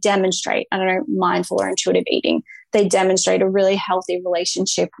they demonstrate, I don't know, mindful or intuitive eating. They demonstrate a really healthy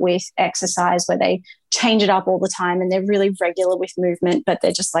relationship with exercise where they change it up all the time and they're really regular with movement, but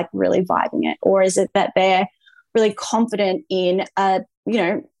they're just like really vibing it. Or is it that they're really confident in a, you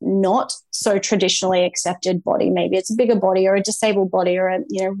know, not so traditionally accepted body? Maybe it's a bigger body or a disabled body or a,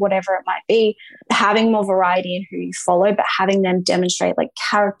 you know, whatever it might be. Having more variety in who you follow, but having them demonstrate like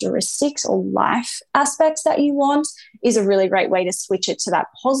characteristics or life aspects that you want is a really great way to switch it to that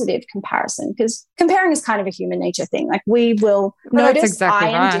positive comparison, because comparing is kind of a human nature thing. Like we will notice exactly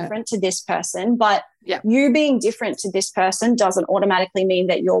I am different to this person, but you being different to this person doesn't automatically mean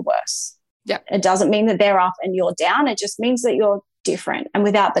that you're worse. It doesn't mean that they're up and you're down. It just means that you're different. And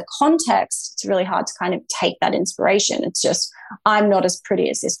without the context, it's really hard to kind of take that inspiration. It's just, I'm not as pretty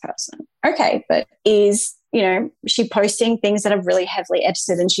as this person. Okay, but is, you know, she posting things that are really heavily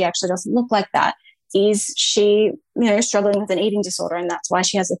edited and she actually doesn't look like that? Is she, you know, struggling with an eating disorder and that's why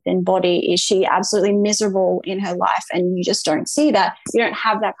she has a thin body? Is she absolutely miserable in her life and you just don't see that? You don't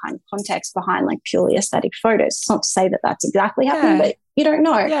have that kind of context behind like purely aesthetic photos. It's not to say that that's exactly happening, but you don't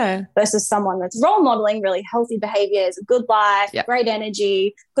know. Versus someone that's role modeling really healthy behaviors, a good life, great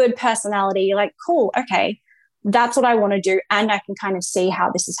energy, good personality. You're like, cool, okay, that's what I want to do. And I can kind of see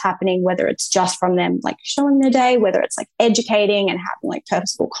how this is happening, whether it's just from them like showing their day, whether it's like educating and having like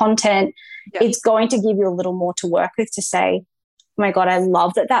purposeful content. It's going to give you a little more to work with to say, oh my God, I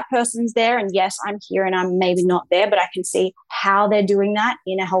love that that person's there. And yes, I'm here and I'm maybe not there, but I can see how they're doing that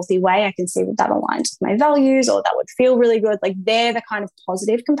in a healthy way. I can see that that aligns with my values or that would feel really good. Like they're the kind of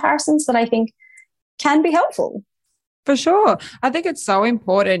positive comparisons that I think can be helpful. For sure. I think it's so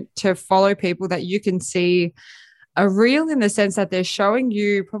important to follow people that you can see are real in the sense that they're showing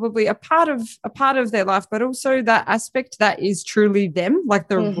you probably a part of their life, but also that aspect that is truly them, like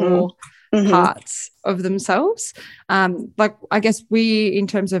the raw parts of themselves. Like I guess we, in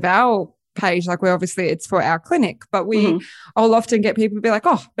terms of our page, like we obviously it's for our clinic, but I'll often get people to be like,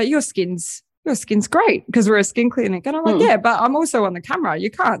 oh, but your skin's great because we're a skin clinic. And I'm like, yeah, but I'm also on the camera.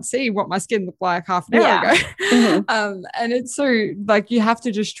 You can't see what my skin looked like half an hour ago. And it's so like, you have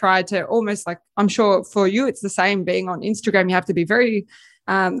to just try to almost like, I'm sure for you, it's the same being on Instagram. You have to be very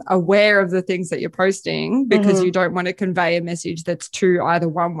aware of the things that you're posting because you don't want to convey a message that's too either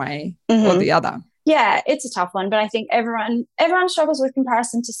one way or the other. Yeah, it's a tough one, but I think everyone struggles with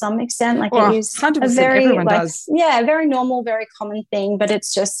comparison to some extent. Like it is 100%, a very everyone does. Very normal, very common thing, but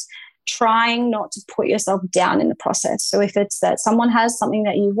it's just trying not to put yourself down in the process. So if it's that someone has something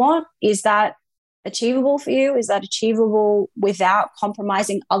that you want, is that achievable for you? Is that achievable without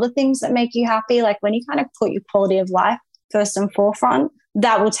compromising other things that make you happy? Like when you kind of put your quality of life first and forefront,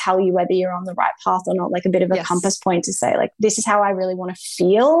 that will tell you whether you're on the right path or not, like a bit of a compass point to say, like, this is how I really want to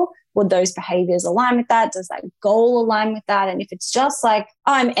feel. Would those behaviors align with that? Does that goal align with that? And if it's just like,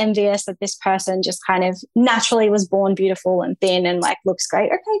 oh, I'm envious that this person just kind of naturally was born beautiful and thin and like looks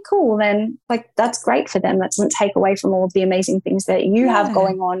great. Okay, cool. Then like, that's great for them. That doesn't take away from all of the amazing things that you have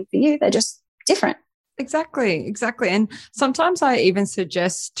going on for you. They're just different. Exactly. And sometimes I even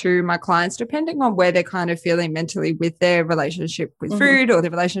suggest to my clients, depending on where they're kind of feeling mentally with their relationship with food or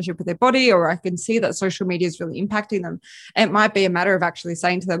their relationship with their body, or I can see that social media is really impacting them. It might be a matter of actually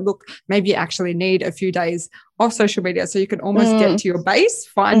saying to them, look, maybe you actually need a few days off social media so you can almost get to your base,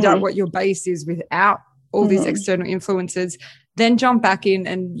 find out what your base is without all these external influences, then jump back in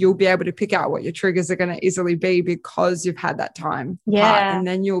and you'll be able to pick out what your triggers are going to easily be because you've had that time. Yeah. And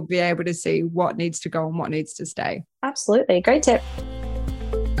then you'll be able to see what needs to go and what needs to stay. Absolutely. Great tip.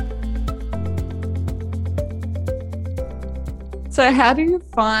 So how do you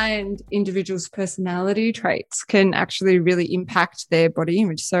find individuals' personality traits can actually really impact their body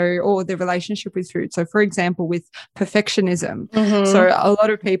image? So, or their relationship with food. So for example, with perfectionism. So a lot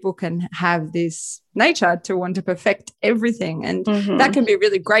of people can have this nature to want to perfect everything. And that can be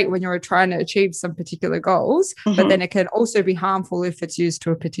really great when you're trying to achieve some particular goals, but then it can also be harmful if it's used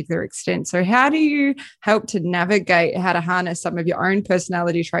to a particular extent. So how do you help to navigate how to harness some of your own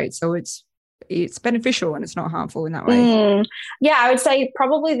personality traits so it's beneficial and it's not harmful in that way? Yeah, I would say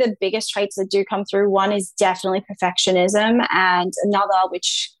probably the biggest traits that do come through, one is definitely perfectionism, and another,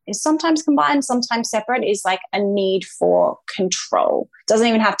 which is sometimes combined, sometimes separate, is like a need for control. Doesn't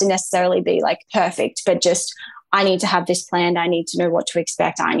even have to necessarily be like perfect, but just I need to have this planned. I need to know what to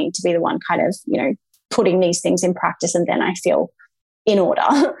expect. I need to be the one kind of, putting these things in practice, and then I feel in order.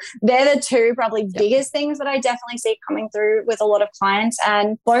 They're the two probably biggest things that I definitely see coming through with a lot of clients.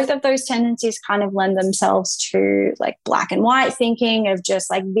 And both of those tendencies kind of lend themselves to like black and white thinking of just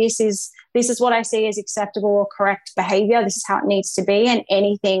like, this is what I see as acceptable or correct behavior. This is how it needs to be. And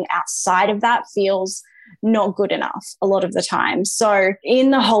anything outside of that feels not good enough a lot of the time. So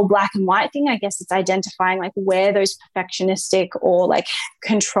in the whole black and white thing, I guess it's identifying like where those perfectionistic or like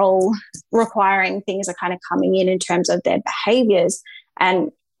control requiring things are kind of coming in terms of their behaviors. And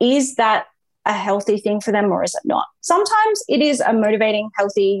is that a healthy thing for them or is it not? Sometimes it is a motivating,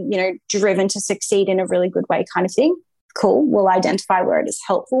 healthy, driven to succeed in a really good way kind of thing. Cool. We'll identify where it is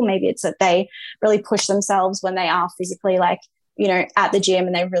helpful. Maybe it's that they really push themselves when they are physically like, at the gym,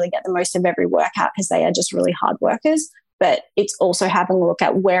 and they really get the most of every workout because they are just really hard workers. But it's also having a look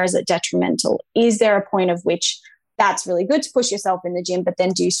at where is it detrimental? Is there a point of which that's really good to push yourself in the gym, but then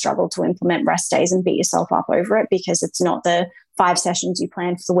do you struggle to implement rest days and beat yourself up over it because it's not the 5 sessions you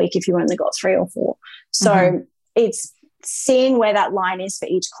planned for the week if you only got 3 or 4? So it's seeing where that line is for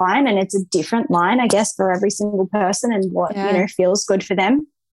each client, and it's a different line, I guess, for every single person and what, feels good for them.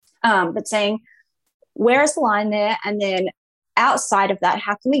 But saying, where is the line there? And then outside of that,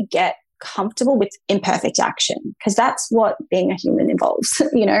 how can we get comfortable with imperfect action? Because that's what being a human involves.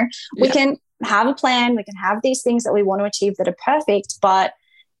 We can have a plan, we can have these things that we want to achieve that are perfect, but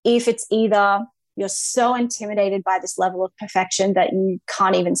if it's either you're so intimidated by this level of perfection that you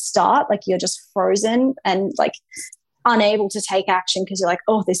can't even start, like you're just frozen and like unable to take action because you're like,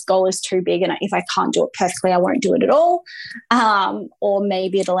 oh, this goal is too big and if I can't do it perfectly, I won't do it at all. Or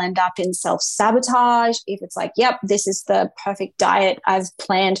maybe it'll end up in self-sabotage if it's like, yep, this is the perfect diet I've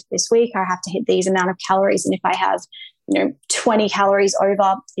planned this week. I have to hit these amount of calories. And if I have, 20 calories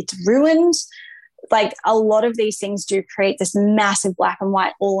over, it's ruined. Like a lot of these things do create this massive black and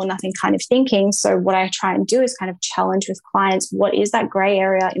white, all or nothing kind of thinking. So what I try and do is kind of challenge with clients, what is that gray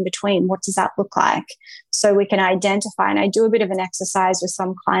area in between? What does that look like? So we can identify, and I do a bit of an exercise with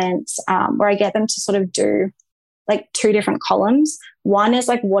some clients where I get them to sort of do like 2 different columns. One is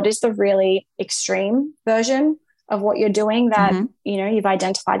like, what is the really extreme version of what you're doing that, you've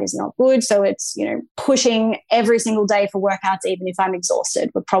identified is not good. So it's, pushing every single day for workouts, even if I'm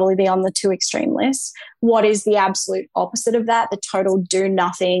exhausted, would probably be on the 2 extreme lists. What is the absolute opposite of that? The total do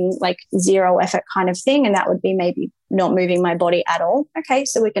nothing, like 0 effort kind of thing. And that would be maybe not moving my body at all. Okay.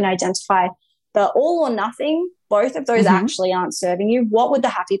 So we can identify the all or nothing. Both of those actually aren't serving you. What would the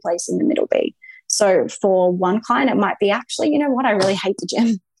happy place in the middle be? So for one client, it might be actually, I really hate the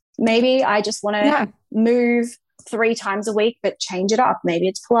gym. Maybe I just want to move 3 times a week, but change it up. Maybe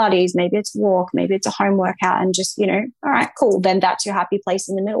it's Pilates, maybe it's walk, maybe it's a home workout, and just, all right, cool. Then that's your happy place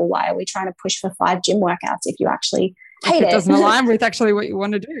in the middle. Why are we trying to push for 5 gym workouts if you actually hate it? It doesn't align with actually what you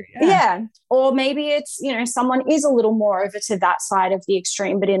want to do. Yeah. Or maybe it's, someone is a little more over to that side of the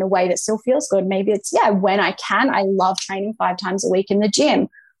extreme, but in a way that still feels good. Maybe it's, when I can, I love training 5 times a week in the gym,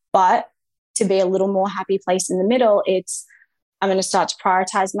 but to be a little more happy place in the middle, it's, I'm going to start to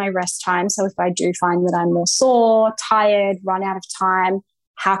prioritize my rest time. So if I do find that I'm more sore, tired, run out of time,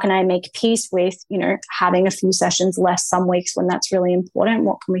 how can I make peace with, having a few sessions less some weeks when that's really important?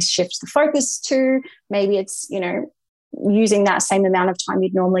 What can we shift the focus to? Maybe it's, using that same amount of time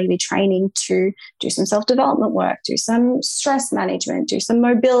you'd normally be training to do some self-development work, do some stress management, do some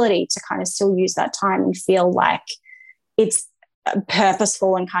mobility to kind of still use that time and feel like it's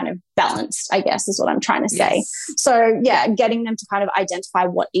purposeful and kind of balanced, I guess is what I'm trying to say. Yes. So getting them to kind of identify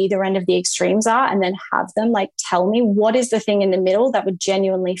what either end of the extremes are and then have them like tell me what is the thing in the middle that would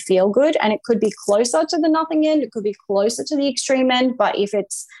genuinely feel good. And it could be closer to the nothing end, it could be closer to the extreme end, but if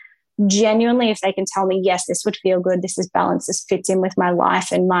it's genuinely, if they can tell me, yes, this would feel good, this is balanced, this fits in with my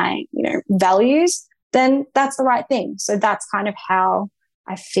life and my, values, then that's the right thing. So that's kind of how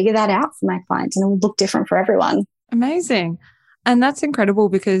I figure that out for my clients, and it will look different for everyone. Amazing. And that's incredible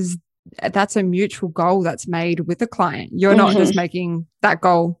because that's a mutual goal that's made with the client. You're not just making that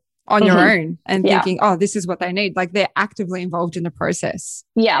goal on your own and thinking, oh, this is what they need. Like they're actively involved in the process.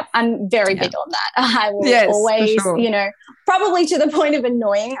 Yeah, I'm very big on that. I will always, you know, probably to the point of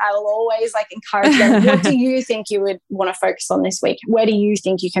annoying, I will always like encourage them. What do you think you would want to focus on this week? Where do you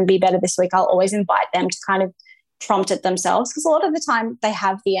think you can be better this week? I'll always invite them to kind of prompt it themselves, because a lot of the time they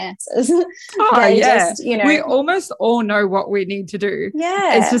have the answers. Just, you know, we almost all know what we need to do.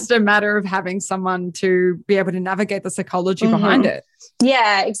 It's just a matter of having someone to be able to navigate the psychology behind it.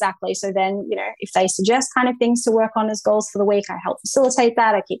 Yeah, exactly. So then, you know, if they suggest kind of things to work on as goals for the week, I help facilitate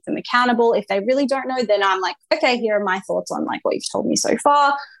that. I keep them accountable. If they really don't know, then I'm like, okay, here are my thoughts on like what you've told me so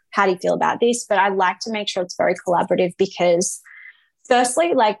far. How do you feel about this? But I like to make sure it's very collaborative, because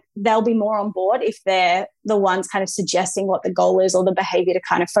firstly, like they'll be more on board if they're the ones kind of suggesting what the goal is or the behavior to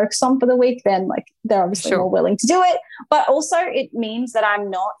kind of focus on for the week, then like they're obviously more willing to do it. But also it means that I'm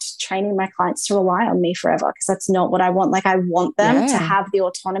not training my clients to rely on me forever, because that's not what I want. Like I want them to have the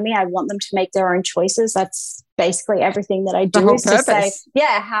autonomy. I want them to make their own choices. That's basically everything that I do, is to say,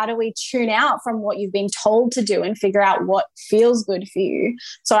 how do we tune out from what you've been told to do and figure out what feels good for you?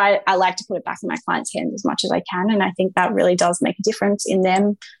 So I like to put it back in my clients' hands as much as I can. And I think that really does make a difference in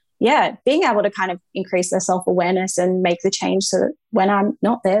them, being able to kind of increase their self-awareness and make the change so that when I'm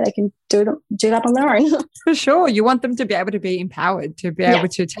not there, they can do that on their own. For sure. You want them to be able to be empowered, to be able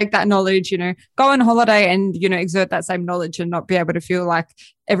to take that knowledge, you know, go on holiday and, you know, exert that same knowledge and not be able to feel like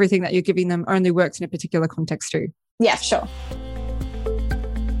everything that you're giving them only works in a particular context too. Yeah, sure.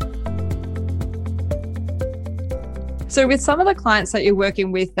 So with some of the clients that you're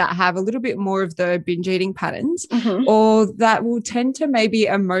working with that have a little bit more of the binge eating patterns or that will tend to maybe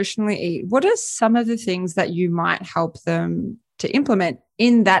emotionally eat, what are some of the things that you might help them to implement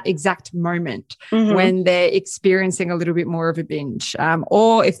in that exact moment when they're experiencing a little bit more of a binge,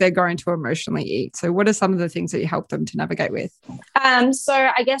 or if they're going to emotionally eat? So what are some of the things that you help them to navigate with? So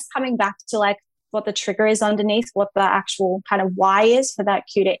I guess coming back to like what the trigger is underneath, what the actual kind of why is for that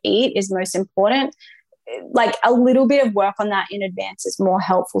cue to eat is most important. Like a little bit of work on that in advance is more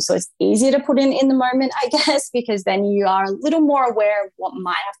helpful. So it's easier to put in the moment, I guess, because then you are a little more aware of what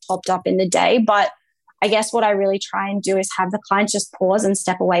might have popped up in the day. But I guess what I really try and do is have the client just pause and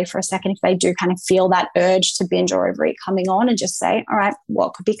step away for a second if they do kind of feel that urge to binge or overeat coming on, and just say, all right,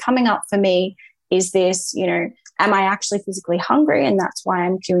 what could be coming up for me? Is this, you know, am I actually physically hungry and that's why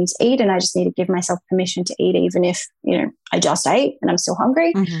I'm queuing to eat, and I just need to give myself permission to eat even if, you know, I just ate and I'm still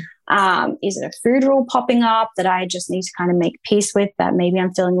hungry? Is it a food rule popping up that I just need to kind of make peace with, that maybe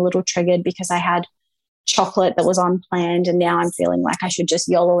I'm feeling a little triggered because I had chocolate that was unplanned and now I'm feeling like I should just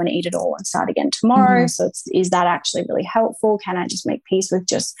YOLO and eat it all and start again tomorrow? So is that actually really helpful? Can I just make peace with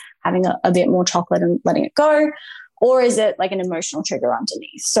just having a bit more chocolate and letting it go? Or is it like an emotional trigger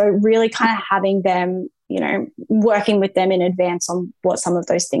underneath? So really kind of having them, you know, working with them in advance on what some of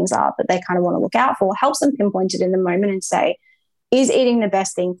those things are that they kind of want to look out for helps them pinpoint it in the moment and say, is eating the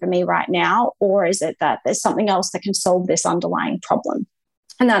best thing for me right now? Or is it that there's something else that can solve this underlying problem?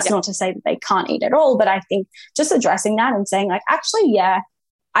 And that's not to say that they can't eat at all, but I think just addressing that and saying like, actually,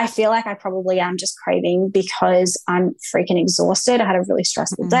 I feel like I probably am just craving because I'm freaking exhausted. I had a really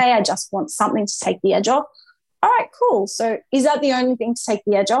stressful day. I just want something to take the edge off. All right, cool. So is that the only thing to take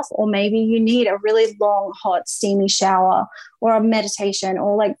the edge off? Or maybe you need a really long, hot, steamy shower or a meditation,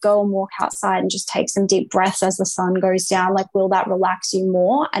 or like go and walk outside and just take some deep breaths as the sun goes down. Like, will that relax you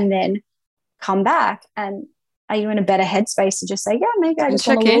more? And then come back, and are you in a better headspace to just say, yeah, maybe I just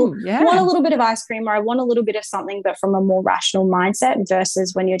want a little bit of ice cream, or I want a little bit of something, but from a more rational mindset,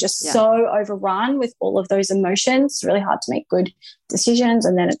 versus when you're just so overrun with all of those emotions, it's really hard to make good decisions.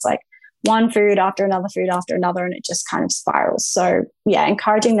 And then it's like one food after another, and it just kind of spirals. So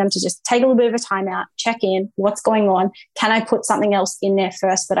encouraging them to just take a little bit of a time out, check in, what's going on? Can I put something else in there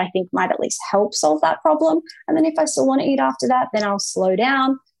first that I think might at least help solve that problem? And then if I still want to eat after that, then I'll slow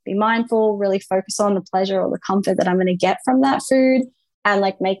down, be mindful, really focus on the pleasure or the comfort that I'm going to get from that food, and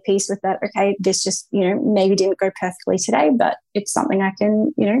like make peace with that. Okay, this just, you know, maybe didn't go perfectly today, but it's something I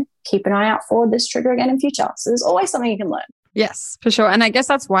can, you know, keep an eye out for this trigger again in future. So there's always something you can learn. Yes, for sure. And I guess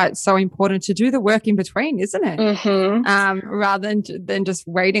that's why it's so important to do the work in between, isn't it? Rather than just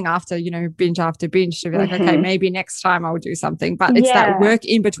waiting after, you know, binge after binge to be like, okay, maybe next time I'll do something. But it's that work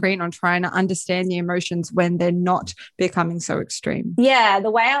in between on trying to understand the emotions when they're not becoming so extreme. Yeah, the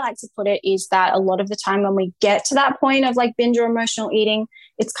way I like to put it is that a lot of the time when we get to that point of like binge or emotional eating,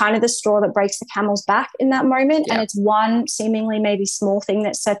 it's kind of the straw that breaks the camel's back in that moment. And it's one seemingly maybe small thing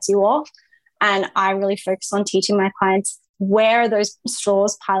that sets you off. And I really focus on teaching my clients, where are those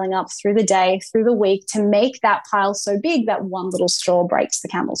straws piling up through the day, through the week, to make that pile so big that one little straw breaks the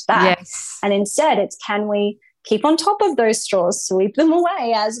camel's back. Yes. And instead, it's, can we keep on top of those straws, sweep them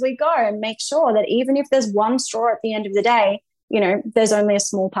away as we go, and make sure that even if there's one straw at the end of the day, there's only a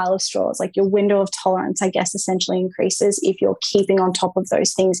small pile of straws. Like, your window of tolerance, I guess, essentially increases if you're keeping on top of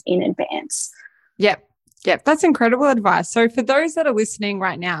those things in advance. Yep. Yep, that's incredible advice. So for those that are listening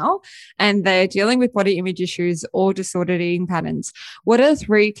right now and they're dealing with body image issues or disordered eating patterns, what are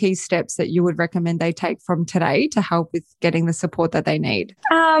 3 key steps that you would recommend they take from today to help with getting the support that they need?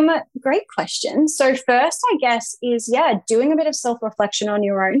 Great question. So first, I guess, is, doing a bit of self-reflection on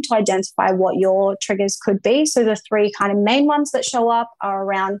your own to identify what your triggers could be. So the 3 kind of main ones that show up are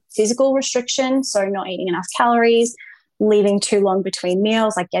around physical restriction, so not eating enough calories, leaving too long between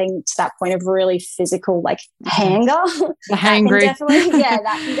meals, like getting to that point of really physical, like hanger. Hangry. that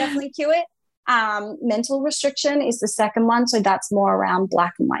can definitely cue it. Mental restriction is the second one. So that's more around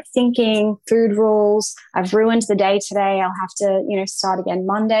black and white thinking, food rules. I've ruined the day today, I'll have to, start again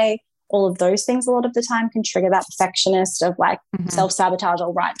Monday. All of those things a lot of the time can trigger that perfectionist of like self-sabotage.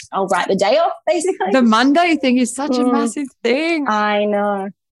 I'll write the day off, basically. The Monday thing is such a massive thing. I know.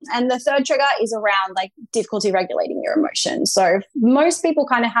 And the third trigger is around like difficulty regulating your emotions. So most people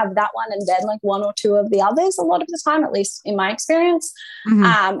kind of have that one and then like 1 or 2 of the others a lot of the time, at least in my experience.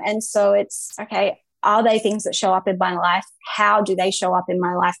 And so it's, okay, are they things that show up in my life? How do they show up in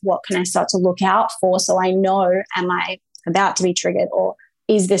my life? What can I start to look out for so I know, am I about to be triggered, or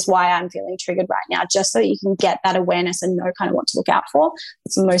is this why I'm feeling triggered right now? Just so you can get that awareness and know kind of what to look out for.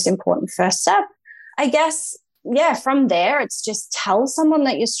 It's the most important first step. I guess, from there, it's just tell someone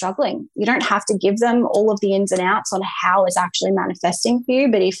that you're struggling. You don't have to give them all of the ins and outs on how it's actually manifesting for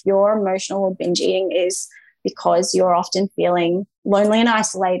you. But if your emotional or binge eating is because you're often feeling lonely and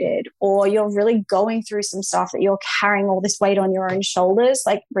isolated, or you're really going through some stuff that you're carrying all this weight on your own shoulders,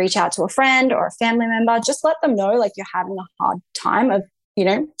 like reach out to a friend or a family member. Just let them know like you're having a hard time of,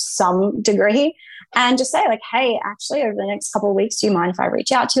 some degree, and just say like, hey, actually over the next couple of weeks, do you mind if I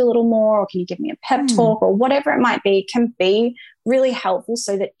reach out to you a little more, or can you give me a pep talk, or whatever it might be, can be really helpful,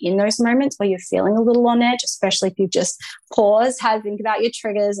 so that in those moments where you're feeling a little on edge, especially if you've just paused, had to think about your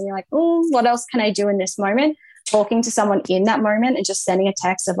triggers and you're like, what else can I do in this moment? Talking to someone in that moment and just sending a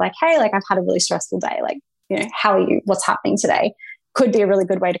text of like, hey, like I've had a really stressful day. Like, how are you? What's happening today? Could be a really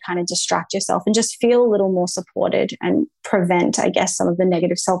good way to kind of distract yourself and just feel a little more supported and prevent, I guess, some of the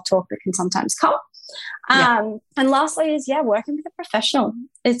negative self-talk that can sometimes come. And lastly is, working with a professional.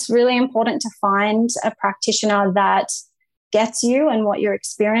 It's really important to find a practitioner that gets you and what you're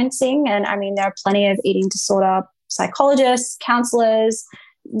experiencing. And I mean, there are plenty of eating disorder psychologists, counselors,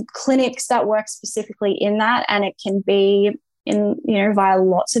 clinics that work specifically in that. And it can be in, via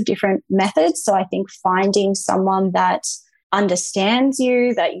lots of different methods. So I think finding someone that understands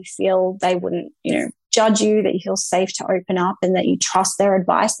you, that you feel they wouldn't, judge you, that you feel safe to open up, and that you trust their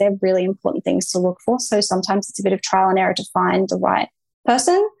advice, they're really important things to look for. So sometimes it's a bit of trial and error to find the right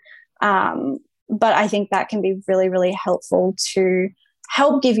person. But I think that can be really, really helpful to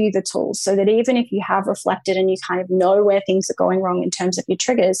help give you the tools, so that even if you have reflected and you kind of know where things are going wrong in terms of your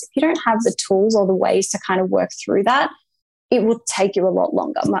triggers, if you don't have the tools or the ways to kind of work through that, it will take you a lot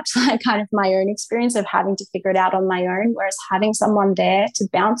longer, much like kind of my own experience of having to figure it out on my own. Whereas having someone there to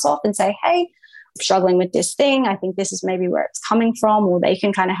bounce off and say, hey, I'm struggling with this thing, I think this is maybe where it's coming from, or they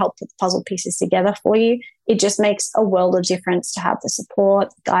can kind of help put the puzzle pieces together for you. It just makes a world of difference to have the support,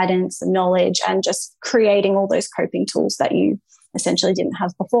 the guidance, the knowledge, and just creating all those coping tools that you essentially didn't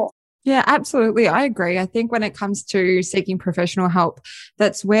have before. Yeah, absolutely. I agree. I think when it comes to seeking professional help,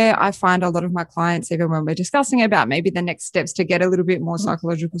 that's where I find a lot of my clients, even when we're discussing about maybe the next steps to get a little bit more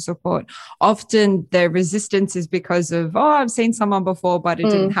psychological support, often their resistance is because of, I've seen someone before, but it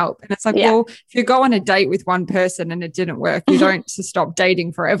didn't help. And it's like, well, if you go on a date with one person and it didn't work, you don't stop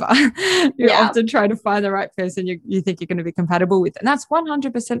dating forever. You often try to find the right person you think you're going to be compatible with. And that's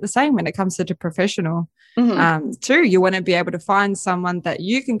 100% the same when it comes to professional too. You want to be able to find someone that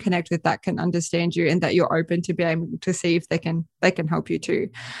you can connect with, that can understand you, and that you're open to be able to see if they can help you too.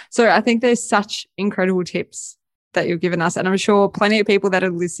 So I think there's such incredible tips that you've given us, and I'm sure plenty of people that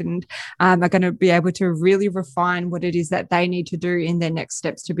have listened are going to be able to really refine what it is that they need to do in their next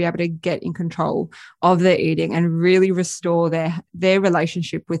steps to be able to get in control of their eating and really restore their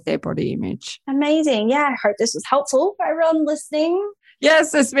relationship with their body image. Amazing. Yeah, I hope this was helpful for everyone listening.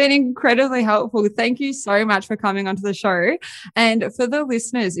 Yes, it's been incredibly helpful. Thank you so much for coming onto the show. And for the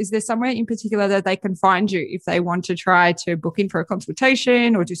listeners, is there somewhere in particular that they can find you if they want to try to book in for a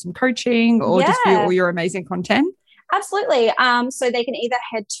consultation or do some coaching or just view all your amazing content? Absolutely. So they can either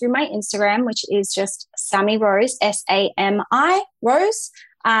head to my Instagram, which is just Sami Rose, Sami Rose.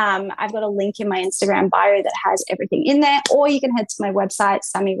 I've got a link in my Instagram bio that has everything in there, or you can head to my website,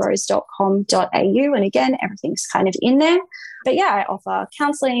 samirose.com.au. And again, everything's kind of in there. But yeah, I offer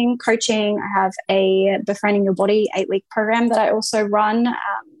counseling, coaching. I have a Befriending Your Body 8-week program that I also run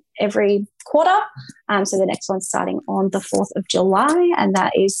every quarter. So the next one's starting on the 4th of July, and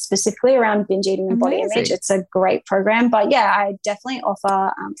that is specifically around binge eating and body image. It's a great program. But yeah, I definitely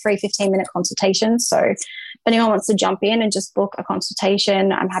offer free 15-minute consultations. So if anyone wants to jump in and just book a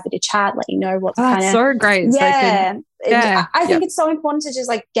consultation, I'm happy to chat, let you know what's kind of... so great. Yeah. I think it's so important to just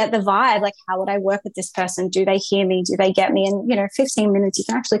like get the vibe. Like, how would I work with this person? Do they hear me? Do they get me? And, 15 minutes, you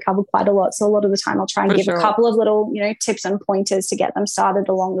can actually cover quite a lot. So a lot of the time I'll try and give a couple of little, tips and pointers to get them started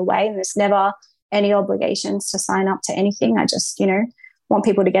along the way. And there's never any obligations to sign up to anything. I just, want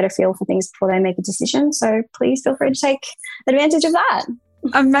people to get a feel for things before they make a decision. So please feel free to take advantage of that.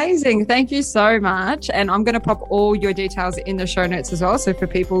 Amazing. Thank you so much. And I'm going to pop all your details in the show notes as well. So for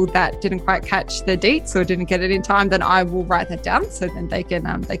people that didn't quite catch the deets or didn't get it in time, then I will write that down so then they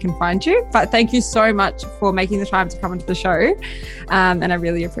can find you. But thank you so much for making the time to come onto the show. And I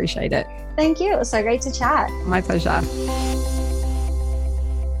really appreciate it. Thank you. It was so great to chat. My pleasure.